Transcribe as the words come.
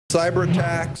Cyber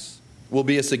attacks will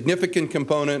be a significant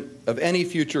component of any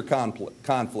future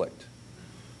conflict,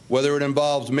 whether it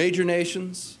involves major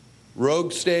nations,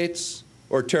 rogue states,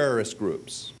 or terrorist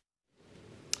groups.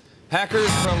 Hackers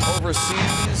from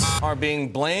overseas are being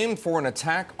blamed for an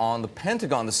attack on the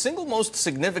Pentagon, the single most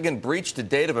significant breach to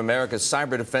date of America's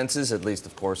cyber defenses, at least,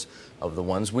 of course, of the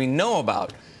ones we know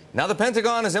about. Now the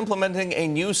Pentagon is implementing a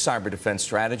new cyber defense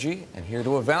strategy, and here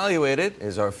to evaluate it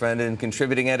is our friend and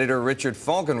contributing editor, Richard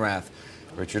Falkenrath.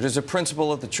 Richard is a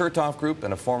principal at the Chertoff Group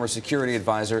and a former security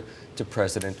advisor to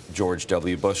President George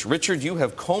W. Bush. Richard, you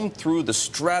have combed through the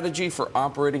strategy for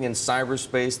operating in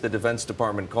cyberspace, the Defense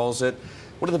Department calls it.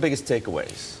 What are the biggest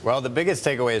takeaways? Well, the biggest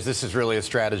takeaway is this is really a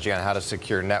strategy on how to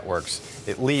secure networks.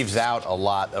 It leaves out a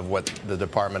lot of what the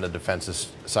Department of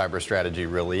Defense's cyber strategy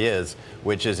really is,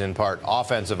 which is in part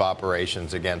offensive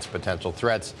operations against potential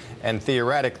threats and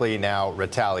theoretically now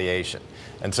retaliation.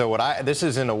 And so this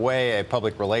is in a way a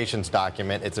public relations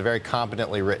document. It's a very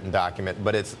competently written document,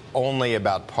 but it's only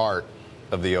about part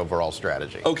of the overall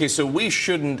strategy. Okay, so we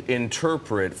shouldn't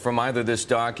interpret from either this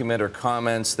document or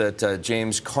comments that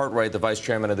James Cartwright, the vice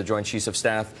chairman of the Joint Chiefs of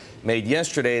Staff, made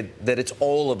yesterday that it's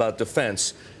all about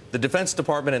defense. The Defense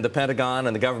Department and the Pentagon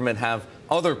and the government have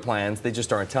other plans. They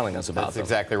just aren't telling us about them. That's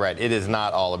exactly right. It is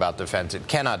not all about defense. It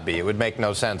cannot be. It would make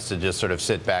no sense to just sort of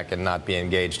sit back and not be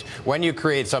engaged. When you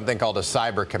create something called a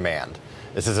cyber command,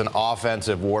 this is an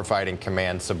offensive warfighting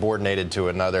command subordinated to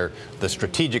another, the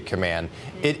strategic command.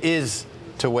 It is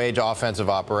to wage offensive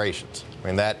operations. I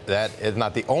mean, that is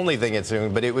not the only thing it's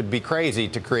doing, but it would be crazy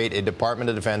to create a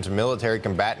Department of Defense military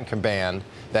combatant command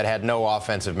that had no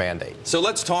offensive mandate. So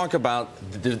let's talk about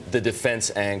the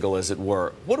defense angle, as it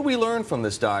were. What do we learn from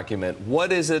this document?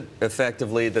 What is it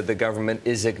effectively that the government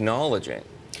is acknowledging?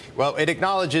 Well, it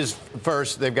acknowledges,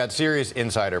 first, they've got serious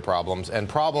insider problems and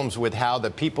problems with how the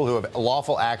people who have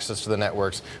lawful access to the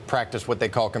networks practice what they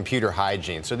call computer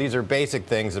hygiene. So these are basic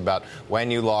things about when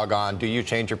you log on, do you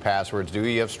change your passwords, do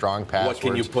you have strong passwords? What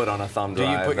can you put on a thumb drive?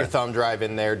 Do you put your thumb drive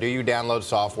in there? Do you download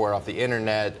software off the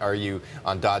internet? Are you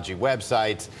on dodgy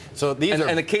websites? So these are...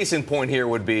 And a case in point here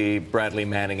would be Bradley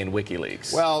Manning and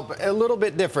WikiLeaks. Well, a little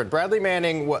bit different. Bradley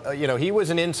Manning, you know, he was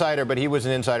an insider, but he was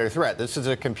an insider threat. This is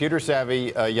a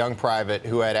computer-savvy young private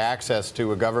who had access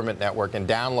to a government network and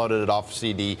downloaded it off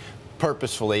CD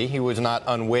purposefully. He was not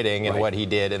unwitting in what he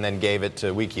did and then gave it to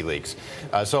WikiLeaks.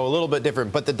 So a little bit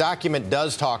different. But the document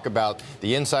does talk about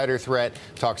the insider threat,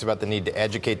 talks about the need to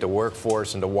educate the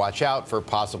workforce and to watch out for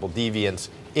possible deviance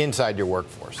inside your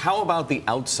workforce. How about the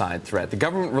outside threat? The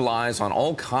government relies on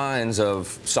all kinds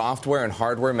of software and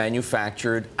hardware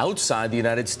manufactured outside the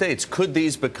United States. Could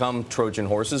these become Trojan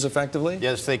horses effectively?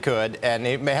 Yes, they could. And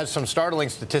it has some startling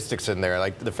statistics in there,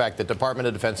 like the fact that the Department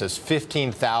of Defense has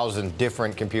 15,000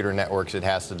 different computer networks it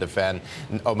has to defend,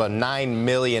 about 9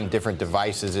 million different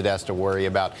devices it has to worry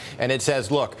about. And it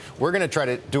says, look, we're going to try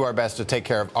to do our best to take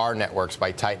care of our networks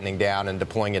by tightening down and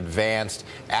deploying advanced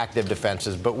active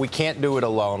defenses, but we can't do it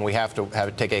alone. We have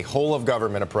to take a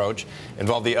whole-of-government approach,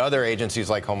 involve the other agencies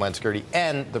like Homeland Security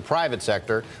and the private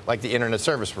sector like the Internet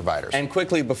service providers. And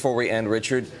quickly before we end,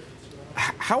 Richard,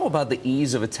 how about the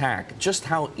ease of attack? Just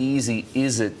how easy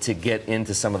is it to get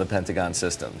into some of the Pentagon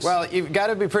systems? Well, you've got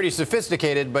to be pretty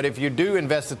sophisticated, but if you do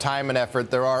invest the time and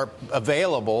effort, there are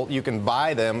available, you can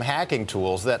buy them, hacking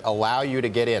tools that allow you to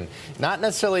get in. Not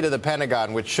necessarily to the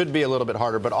Pentagon, which should be a little bit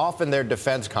harder, but often they're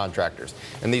defense contractors.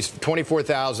 And these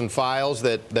 24,000 files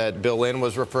that Bill Lynn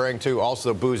was referring to,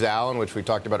 also Booz Allen, which we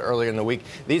talked about earlier in the week,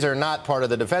 these are not part of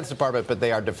the Defense Department, but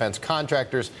they are defense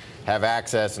contractors, have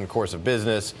access in course of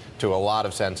business to a lot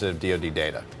of sensitive DoD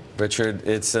data. Richard,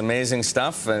 it's amazing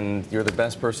stuff, and you're the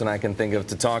best person I can think of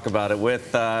to talk about it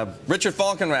with. Richard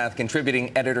Falkenrath,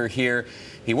 contributing editor here.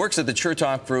 He works at the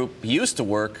Chertoff Group. He used to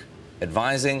work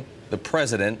advising the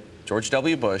President, George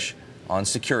W. Bush, on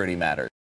security matters.